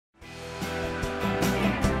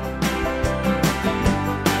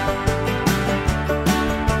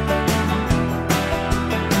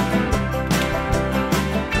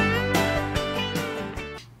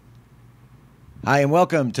Hi, and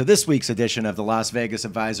welcome to this week's edition of the Las Vegas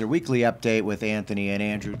Advisor Weekly Update with Anthony and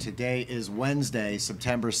Andrew. Today is Wednesday,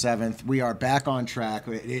 September 7th. We are back on track.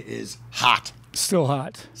 It is hot. Still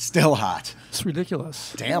hot. Still hot. It's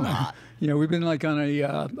ridiculous. Damn hot. You know, we've been like on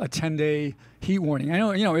a 10-day heat warning. I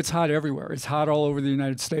know, it's hot everywhere. It's hot all over the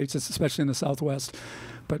United States, especially in the Southwest.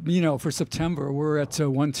 But, for September, we're at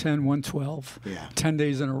 110, 112, 10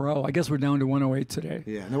 days in a row. I guess we're down to 108 today.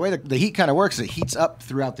 Yeah, and the way the heat kind of works, it heats up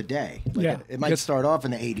throughout the day. It might start off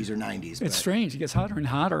in the 80s or 90s. It's strange. It gets hotter and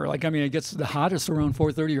hotter. It gets the hottest around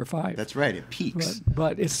 4:30 or 5. That's right. It peaks.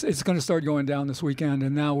 But it's going to start going down this weekend,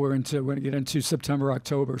 and now we're going to get into September,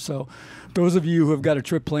 October. So those of you who have got a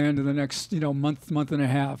trip planned in the next, month and a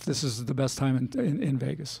half, this is the best time in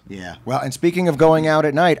Vegas. Yeah. Well, and speaking of going out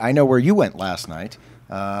at night, I know where you went last night.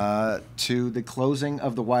 To the closing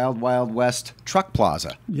of the Wild Wild West Truck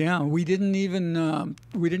Plaza. Yeah, we didn't even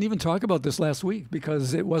talk about this last week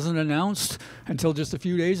because it wasn't announced until just a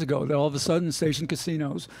few days ago that all of a sudden Station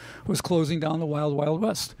Casinos was closing down the Wild Wild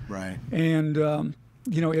West. Right. And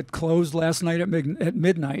it closed last night at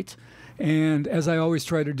midnight. And as I always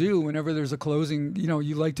try to do, whenever there's a closing,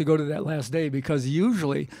 you like to go to that last day because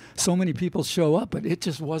usually so many people show up, but it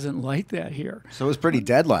just wasn't like that here. So it was pretty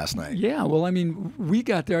dead last night. Yeah, well, we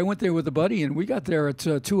got there. I went there with a buddy, and we got there at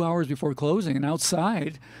 2 hours before closing, and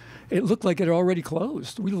outside, it looked like it had already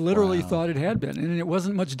closed. We literally thought it had been, and it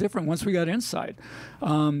wasn't much different once we got inside.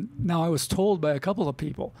 Now, I was told by a couple of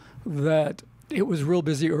people that it was real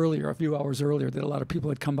busy earlier, a few hours earlier, that a lot of people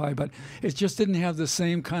had come by, but it just didn't have the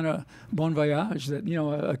same kind of bon voyage that,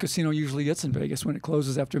 a casino usually gets in Vegas when it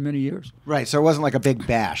closes after many years. Right, so it wasn't like a big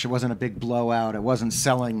bash. It wasn't a big blowout. It wasn't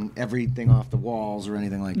selling everything off the walls or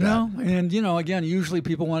anything like that. No, and, again, usually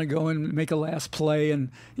people want to go and make a last play and,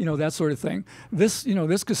 that sort of thing. This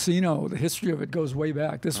casino, the history of it goes way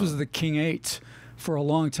back. This was the King 8. For a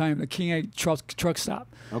long time, the King 8 truck stop.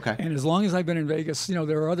 Okay. And as long as I've been in Vegas,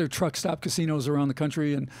 there are other truck stop casinos around the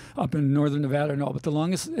country and up in northern Nevada and all. But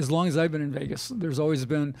as long as I've been in Vegas, there's always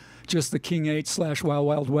been just the King 8 / Wild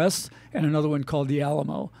Wild West and another one called the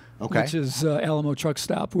Alamo, which is Alamo Truck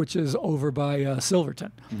Stop, which is over by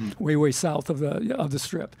Silverton, way south of the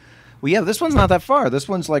Strip. Well, yeah, this one's not that far. This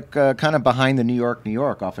one's like kind of behind the New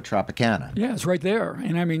York off of Tropicana. Yeah, it's right there.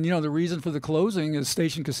 And the reason for the closing is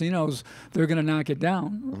Station Casinos. They're going to knock it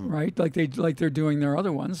down, right? Like they're doing their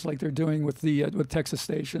other ones, like they're doing with Texas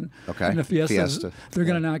Station and the Fiesta. They're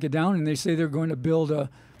going to knock it down, and they say they're going to build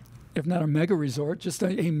if not a mega resort, just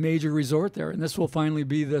a major resort there. And this will finally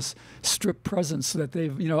be this strip presence that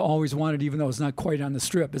they've, always wanted, even though it's not quite on the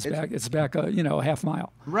strip. It's back a half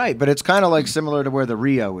mile. Right, but it's kind of like similar to where the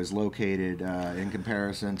Rio is located in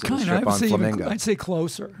comparison to the strip on Flamingo. I'd say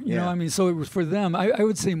closer. So it was for them, I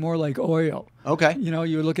would say more like Oyo. Okay.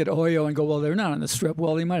 You look at Oyo and go, well, they're not on the strip.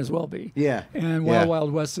 Well, they might as well be. Yeah. And Wild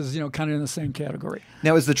Wild West is, kind of in the same category.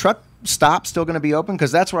 Now, is the truck stop still going to be open?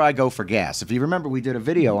 Because that's where I go for gas. If you remember, we did a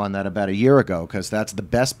video on that about a year ago because that's the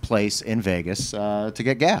best place in Vegas to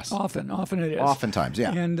get gas. Often it is. Oftentimes,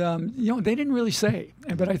 yeah. And, they didn't really say,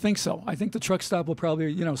 but I think so. I think the truck stop will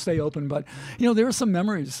probably, stay open. But, there are some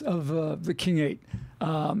memories of the King 8.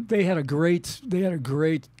 They had a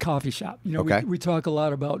great coffee shop. We talk a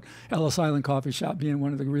lot about Ellis Island Coffee Shop being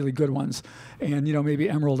one of the really good ones, and maybe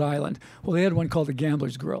Emerald Island. Well, they had one called the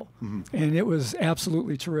Gambler's Grill, and it was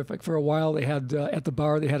absolutely terrific. For a while, they had at the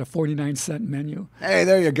bar they had a 49-cent menu. Hey,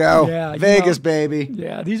 there you go. Yeah, Vegas, baby.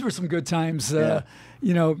 Yeah, these were some good times. At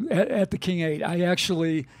the King 8, I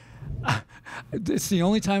actually. It's the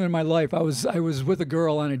only time in my life I was with a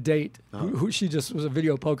girl on a date who she just was a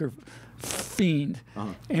video poker fiend,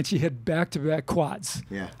 and she had back-to-back quads.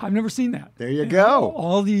 Yeah, I've never seen that. There you go.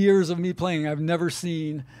 All the years of me playing, I've never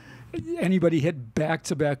seen anybody hit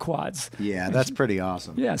back-to-back quads. Yeah, that's pretty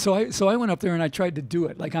awesome. Yeah, so I went up there and I tried to do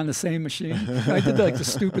it like on the same machine. I did the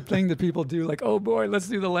stupid thing that people do, like, oh boy, let's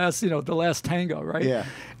do the last tango, right? Yeah.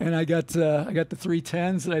 And I got the 3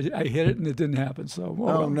 10s and I hit it and it didn't happen. So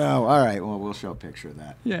oh no! All right, well we'll show a picture of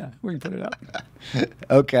that. Yeah, we can put it up.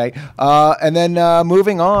 Okay, and then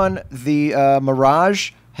moving on, the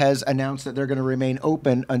Mirage has announced that they're going to remain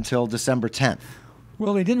open until December 10th.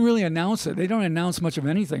 Well, they didn't really announce it. They don't announce much of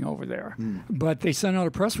anything over there. But they sent out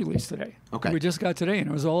a press release today. Okay. We just got today, and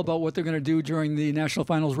it was all about what they're going to do during the National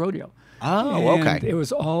Finals Rodeo. Oh, and okay. It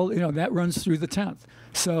was all, that runs through the 10th.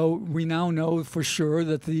 So we now know for sure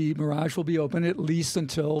that the Mirage will be open at least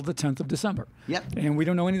until the 10th of December. Yep. And we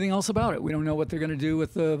don't know anything else about it. We don't know what they're going to do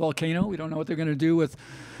with the volcano. We don't know what they're going to do with,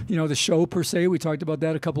 the show per se. We talked about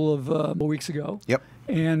that a couple of weeks ago. Yep.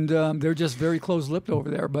 And they're just very close-lipped over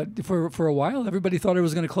there. But for a while, everybody thought it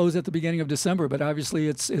was going to close at the beginning of December. But obviously,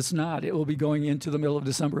 it's not. It will be going into the middle of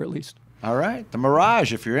December at least. All right, the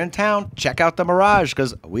Mirage. If you're in town, check out the Mirage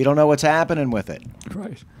because we don't know what's happening with it.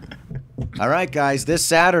 Right. All right, guys, this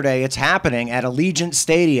Saturday it's happening at Allegiant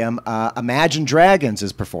Stadium. Imagine Dragons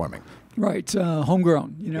is performing. Right,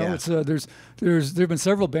 homegrown. You know, Yeah. it's there've been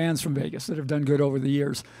several bands from Vegas that have done good over the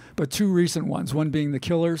years, but two recent ones. One being the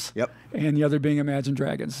Killers, Yep. and the other being Imagine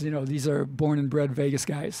Dragons. You know, these are born and bred Vegas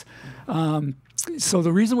guys. So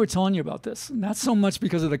the reason we're telling you about this, not so much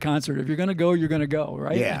because of the concert. If you're going to go, you're going to go,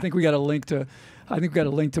 right? Yeah. I think we got a link to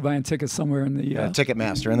buying tickets somewhere in the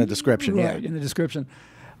Ticketmaster in the description. right Yeah. in the description.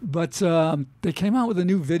 But they came out with a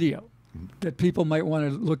new video that people might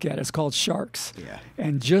want to look at. It's called Sharks. Yeah.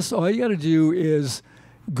 And just all you got to do is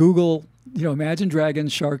Google, Imagine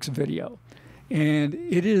Dragons Sharks video. And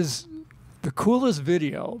it is the coolest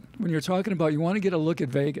video when you're talking about you want to get a look at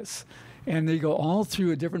Vegas. And they go all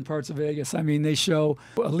through different parts of Vegas. I mean, they show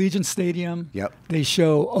Allegiant Stadium. Yep. They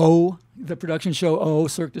show the production show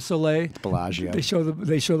Cirque du Soleil. Bellagio. They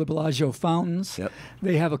show the Bellagio fountains. Yep.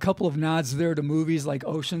 They have a couple of nods there to movies like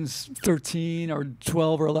Ocean's 13 or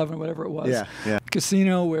 12 or 11 or whatever it was. Yeah, yeah.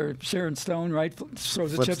 Casino, where Sharon Stone, right,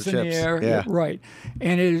 throws the Flips chips the in chips. the air. Yeah. Right.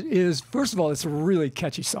 And it is, first of all, it's a really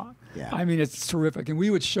catchy song. Yeah. I mean, it's terrific. And we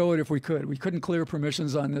would show it if we could. We couldn't clear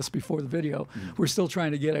permissions on this before the video. We're still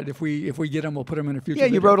trying to get it. If we get them, we'll put them in a future Yeah,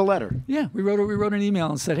 you video. wrote a letter. Yeah, we wrote an email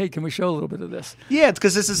and said, hey, can we show a little bit of this? Yeah, it's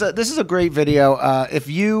because this is a great video. If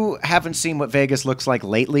you haven't seen what Vegas looks like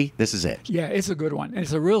lately, this is it. Yeah, it's a good one. And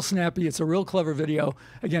it's a real snappy, it's a real clever video.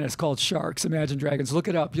 Again, it's called Sharks, Imagine Dragons. Look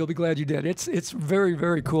it up. You'll be glad you did. It's very,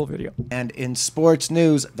 very cool video. And in sports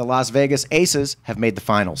news, the Las Vegas Aces have made the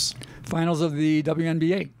finals. Finals of the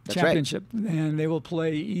WNBA That's championship. And they will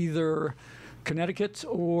play either Connecticut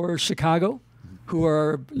or Chicago, who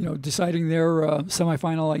are deciding their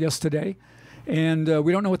semifinal, I guess, today. And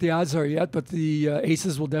we don't know what the odds are yet, but the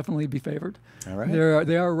Aces will definitely be favored. All right.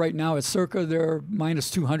 They are right now at Circa. They're minus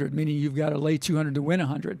 200, meaning you've got to lay 200 to win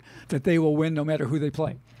 100, that they will win no matter who they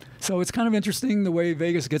play. So it's kind of interesting the way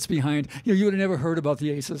Vegas gets behind. You would have never heard about the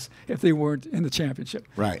Aces if they weren't in the championship.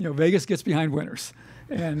 Right. Vegas gets behind winners.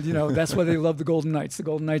 And, that's why they love the Golden Knights. The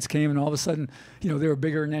Golden Knights came, and all of a sudden, they were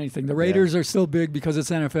bigger than anything. The Raiders are still big because it's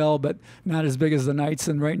NFL, but not as big as the Knights.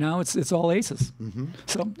 And right now, it's all Aces. Mm-hmm.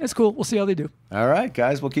 So it's cool. We'll see how they do. All right,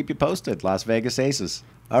 guys, we'll keep you posted. Las Vegas Aces.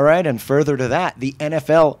 All right, and further to that, the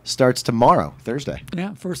NFL starts tomorrow, Thursday.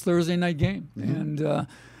 Yeah, first Thursday night game. Mm-hmm. And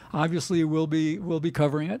obviously, we'll be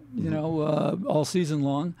covering it, all season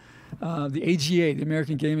long. The AGA, the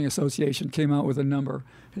American Gaming Association, came out with a number.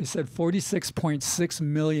 They said 46.6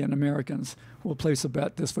 million Americans will place a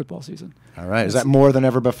bet this football season. All right. Is that more than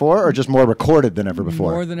ever before or just more recorded than ever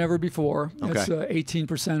before? More than ever before. Okay. It's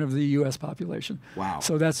 18% of the U.S. population. Wow.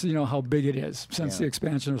 So that's, how big it is since the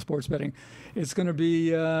expansion of sports betting. It's going to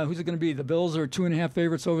be, who's it going to be? The Bills are 2.5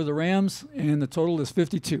 favorites over the Rams, and the total is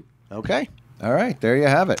 52. Okay. All right, there you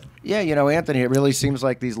have it. Yeah, Anthony, it really seems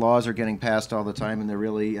like these laws are getting passed all the time, and they're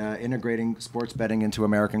really integrating sports betting into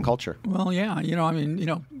American culture. Well, yeah,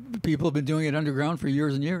 people have been doing it underground for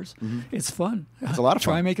years and years. Mm-hmm. It's fun. It's a lot of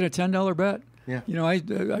fun. Try making a $10 bet. Yeah. I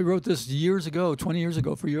wrote this 20 years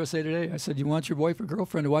ago for USA Today. I said, you want your wife or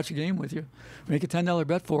girlfriend to watch a game with you, make a $10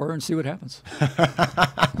 bet for her and see what happens.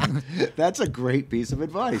 That's a great piece of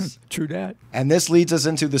advice. True dat. And this leads us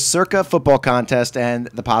into the Circa football contest and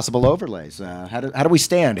the possible overlays. How do we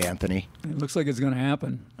stand, Anthony? It looks like it's going to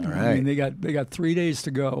happen. All right. I mean, they got 3 days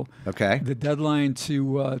to go. Okay. The deadline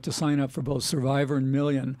to sign up for both Survivor and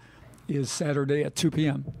Million is Saturday at 2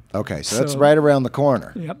 p.m. Okay, so that's right around the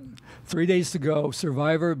corner. Yep. 3 days to go.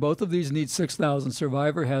 Survivor, both of these need 6,000.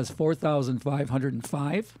 Survivor has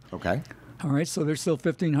 4,505. Okay. All right, so they're still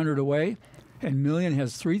 1,500 away. And Million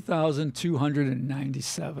has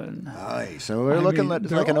 3,297. Nice. So we're looking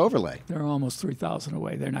like an overlay. They're almost 3,000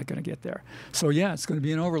 away. They're not going to get there. So, yeah, it's going to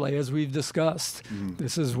be an overlay, as we've discussed. Mm-hmm.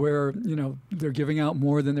 This is where, they're giving out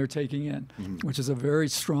more than they're taking in, which is a very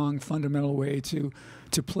strong fundamental way to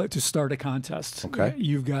start a contest. Okay.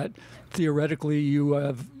 Theoretically, you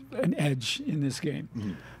have an edge in this game.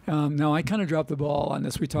 Mm-hmm. Now, I kind of dropped the ball on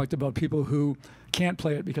this. We talked about people who can't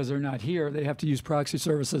play it because they're not here. They have to use proxy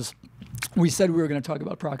services. We said we were going to talk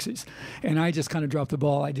about proxies, and I just kind of dropped the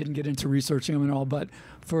ball. I didn't get into researching them and all, but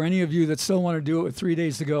for any of you that still want to do it with 3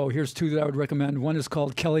 days to go, here's two that I would recommend. One is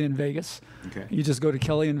called Kelly in Vegas. Okay. You just go to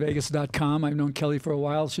kellyinvegas.com. I've known Kelly for a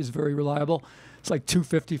while. She's very reliable. It's like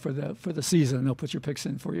 $250 for the season, and they'll put your picks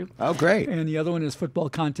in for you. Oh, great. And the other one is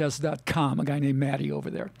footballcontest.com, a guy named Matty over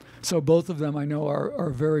there. So both of them I know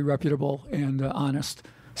are very reputable and honest.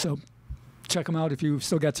 So check them out if you've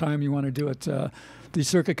still got time, you want to do it. The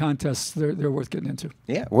Circa contests, they're worth getting into.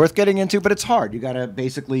 Yeah, worth getting into, but it's hard. You got to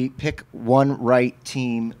basically pick one right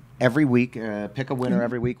team every week, pick a winner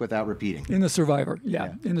every week without repeating. In the Survivor,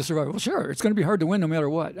 yeah, in the Survivor. Well, sure, it's going to be hard to win no matter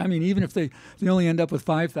what. I mean, even if they only end up with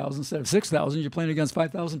 5,000 instead of 6,000, you're playing against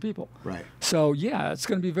 5,000 people. Right. So, yeah, it's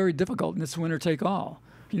going to be very difficult, and it's winner take all.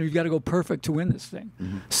 You know, you've got to go perfect to win this thing.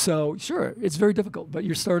 So, sure, it's very difficult, but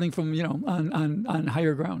you're starting from, you know, on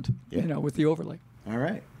higher ground, you know, with the overlay. All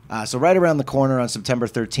right. So right around the corner on September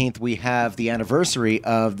 13th, we have the anniversary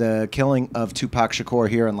of the killing of TUPAC Shakur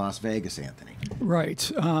here in Las Vegas, Anthony.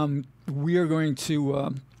 Right. We are going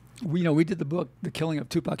to, we did the book, The Killing of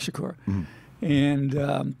TUPAC Shakur.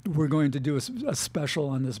 And we're going to do a special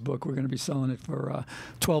on this book. We're going to be selling it for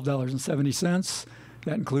 $12.70.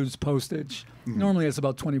 That includes postage. Normally it's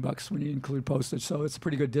about $20 when you include postage, so it's a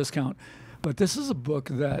pretty good discount. But this is a book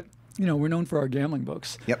that, you know, we're known for our gambling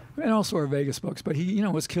books, and also our Vegas books. But he, you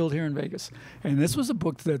know, was killed here in Vegas, and this was a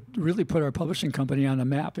book that really put our publishing company on the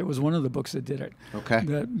map. It was one of the books that did it. Okay.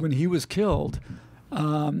 That when he was killed,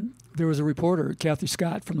 there was a reporter, Kathy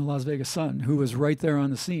Scott from the Las Vegas Sun, who was right there on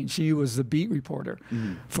the scene. She was the beat reporter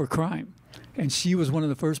for crime, and she was one of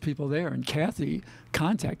the first people there. And Kathy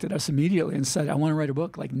contacted us immediately and said, "I want to write a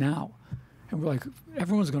book like now." And we're like,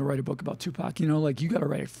 "Everyone's going to write a book about TUPAC, you know, like you got to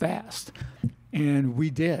write it fast." And we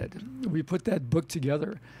did. We put that book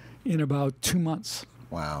together in about 2 months.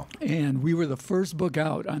 Wow. And we were the first book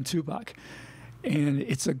out on TUPAC. And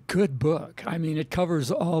it's a good book. I mean, it covers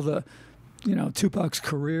all the, you know, TUPAC's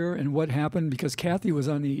career and what happened, because Kathy was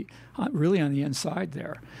on the really on the inside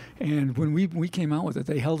there. And when we came out with it,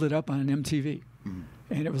 they held it up on MTV.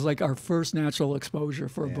 And it was like our first natural exposure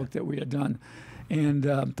for a book that we had done. And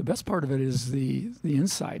the best part of it is the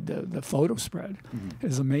inside, the photo spread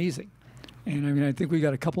is amazing. And I mean, I think we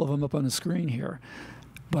got a couple of them up on the screen here.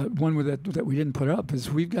 But one with that we didn't put up is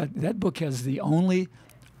we've got, that book has the only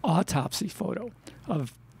autopsy photo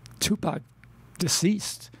of TUPAC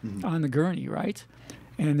deceased on the gurney, right?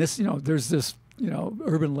 And this, you know, there's this, you know,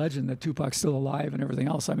 urban legend that Tupac's still alive and everything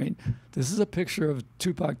else. I mean, this is a picture of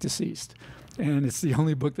TUPAC deceased, and it's the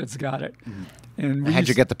only book that's got it. And how'd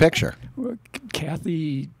you get the picture?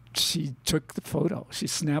 Kathy, she took the photo. She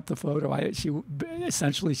snapped the photo.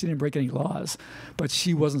 Essentially, she didn't break any laws, but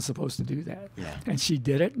she wasn't supposed to do that. And she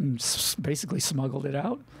did it and basically smuggled it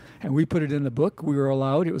out. And we put it in the book. We were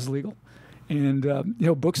allowed. It was legal. And, you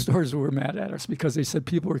know, bookstores were mad at us because they said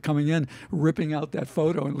people were coming in, ripping out that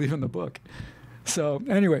photo and leaving the book. So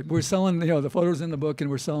anyway, we're selling, you know, the photos in the book, and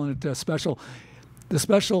we're selling it special. The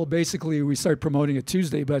special, basically, we start promoting it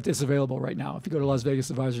Tuesday, but it's available right now. If you go to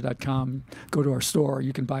LasVegasAdvisor.com, go to our store,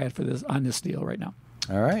 you can buy it for this on this deal right now.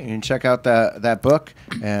 All right, you can check out that book.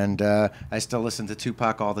 And I still listen to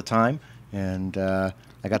TUPAC all the time. And I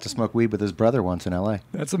got to smoke weed with his brother once in L.A.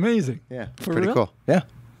 That's amazing. Yeah, it's pretty cool. Yeah.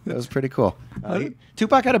 That was pretty cool.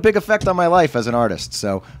 TUPAC had a big effect on my life as an artist.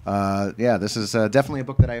 So, yeah, this is definitely a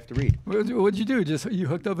book that I have to read. What'd you do? Just you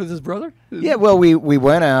hooked up with his brother? Yeah, well, we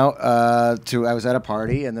went out I was at a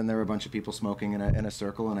party, and then there were a bunch of people smoking in a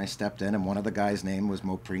circle, and I stepped in, and one of the guys' name was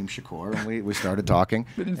Mopreme Shakur, and we started talking.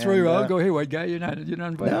 They didn't throw you out? Go, hey, white guy, you're not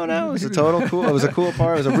invited. No, it was a total cool. It was a cool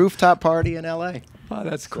party. It was a rooftop party in L.A. Oh,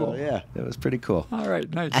 that's cool. So, yeah, it was pretty cool. All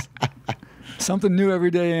right, nice. Something new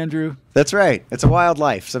every day, Andrew. That's right. It's a wild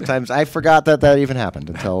life. Sometimes I forgot that even happened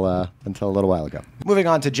until a little while ago. Moving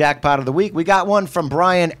on to Jackpot of the Week, we got one from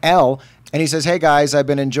Brian L. And he says, "Hey guys, I've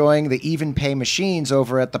been enjoying the even pay machines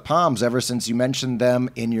over at the Palms ever since you mentioned them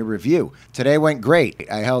in your review. Today went great.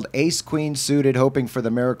 I held ace queen suited hoping for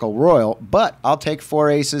the Miracle Royal, but I'll take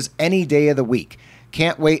 4 aces any day of the week.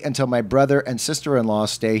 Can't wait until my brother and sister-in-law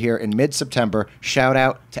stay here in mid-September. Shout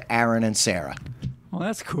out to Aaron and Sarah." Well,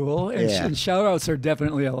 that's cool. And shout-outs are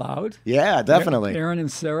definitely allowed. Yeah, definitely. Aaron and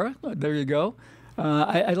Sarah, there you go.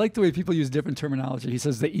 I like the way people use different terminology. He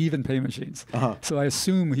says the even pay machines. So I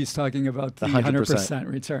assume he's talking about the 100%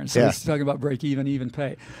 return. So he's talking about break-even, even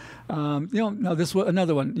pay. You know, now this was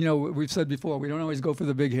another one. You know, we've said before, we don't always go for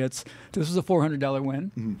the big hits. This was a $400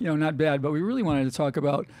 win. You know, not bad, but we really wanted to talk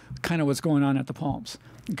about kind of what's going on at the Palms,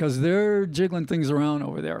 because they're jiggling things around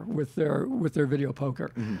over there with their video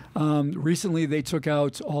poker. Recently, they took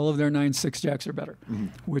out all of their 9-6 jacks or better,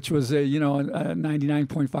 which was a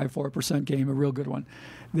 99.54% game, a real good one.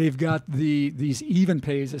 They've got these even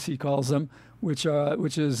pays, as he calls them, which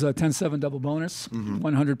is 10-7 double bonus,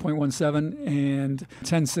 100.17, and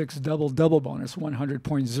 10-6 double bonus,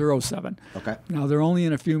 100.07. Okay. Now, they're only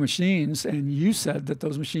in a few machines, and you said that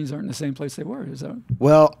those machines aren't in the same place they were. Is that?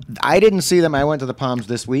 Well, I didn't see them. I went to the Palms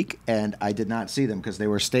this week, and I did not see them because they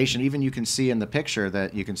were stationed. Even you can see in the picture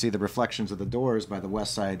that you can see the reflections of the doors by the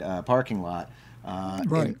west side parking lot.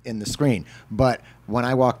 in the screen. But when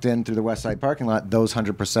I walked in through the West Side parking lot, those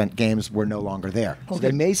 100% games were no longer there. So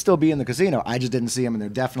they may still be in the casino. I just didn't see them, and they're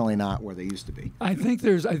definitely not where they used to be. I think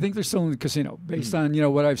they're still in the casino based on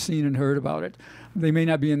what I've seen and heard about it. They may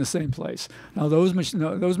not be in the same place. Now those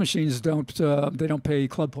machines don't pay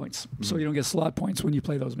club points, so you don't get slot points when you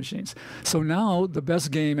play those machines. So now the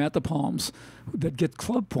best game at the Palms that get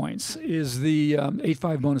club points is the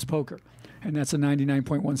 8-5 bonus poker. And that's a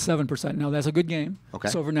 99.17%. Now, that's a good game. Okay.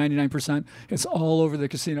 It's over 99%. It's all over the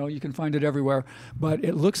casino. You can find it everywhere. But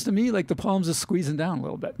it looks to me like the Palms is squeezing down a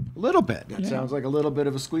little bit. A little bit. That sounds like a little bit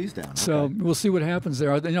of a squeeze down. So we'll see what happens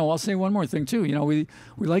there. I'll say one more thing, too. We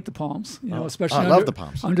like the Palms, especially I love the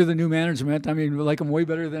Palms. Under the new management. I mean, we like them way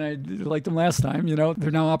better than I liked them last time. They're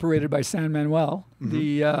now operated by San Manuel,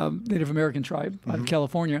 the Native American tribe out of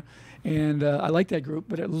California. And I like that group,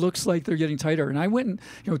 but it looks like they're getting tighter. And I went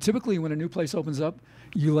and, typically when a new place opens up,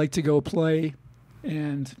 you like to go play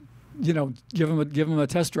and, give them a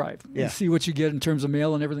test drive and see what you get in terms of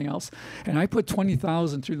mail and everything else. And I put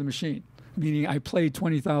 20,000 through the machine, meaning I played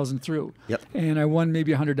 20,000 through. Yep. And I won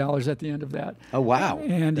maybe $100 at the end of that. Oh, wow.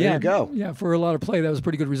 And there you go. Yeah, for a lot of play, that was a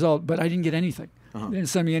pretty good result, but I didn't get anything. They didn't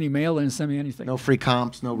send me any mail. They didn't send me anything. No free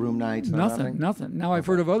comps, no room nights, nothing. Now I've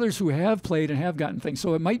heard of others who have played and have gotten things.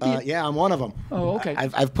 So it might be. Yeah, I'm one of them. Oh, okay.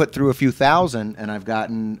 I've put through a few thousand, and I've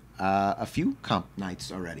gotten a few comp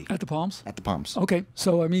nights already. At the Palms? At the Palms. Okay.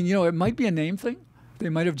 So, I mean, it might be a name thing. They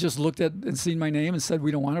might have just looked at and seen my name and said,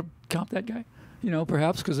 we don't want to comp that guy.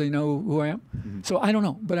 Perhaps because they know who I am. So I don't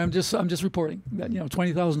know, but I'm just reporting that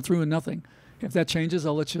 20,000 through and nothing. If that changes,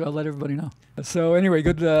 I'll let everybody know. So anyway,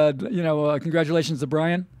 good. Congratulations to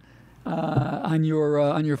Brian on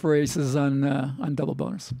your races on double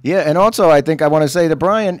bonus. Yeah, and also I think I want to say to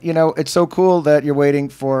Brian, it's so cool that you're waiting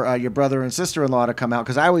for your brother and sister-in-law to come out,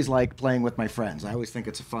 because I always like playing with my friends. I always think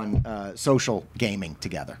it's a fun social gaming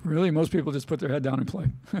together. Really, most people just put their head down and play.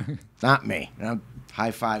 Not me. I'm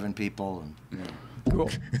high-fiving people and.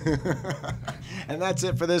 Cool. And that's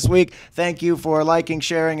it for this week. Thank you for liking,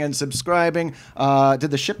 sharing, and subscribing.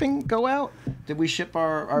 Did the shipping go out? Did we ship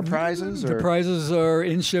our prizes? The prizes are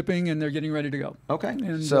in shipping, and they're getting ready to go. Okay.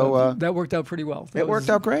 And so that worked out pretty well. It worked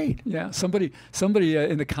out great. Yeah. Somebody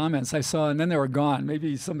in the comments I saw, and then they were gone.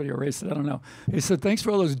 Maybe somebody erased it. I don't know. They said, thanks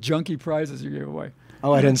for all those junky prizes you gave away.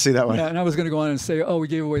 Oh, I didn't see that one. Yeah, and I was going to go on and say, we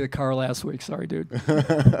gave away the car last week. Sorry, dude.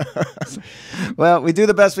 Well, we do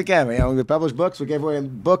the best we can. We publish books. We gave away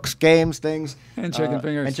books, games, things. And chicken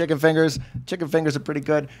fingers. And chicken fingers. Chicken fingers are pretty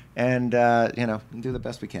good. And, do the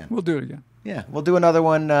best we can. We'll do it again. Yeah, we'll do another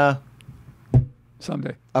one.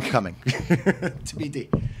 Someday. Upcoming. TBD.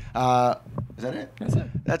 Is that it? That's it.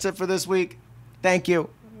 That's it for this week. Thank you.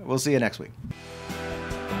 We'll see you next week.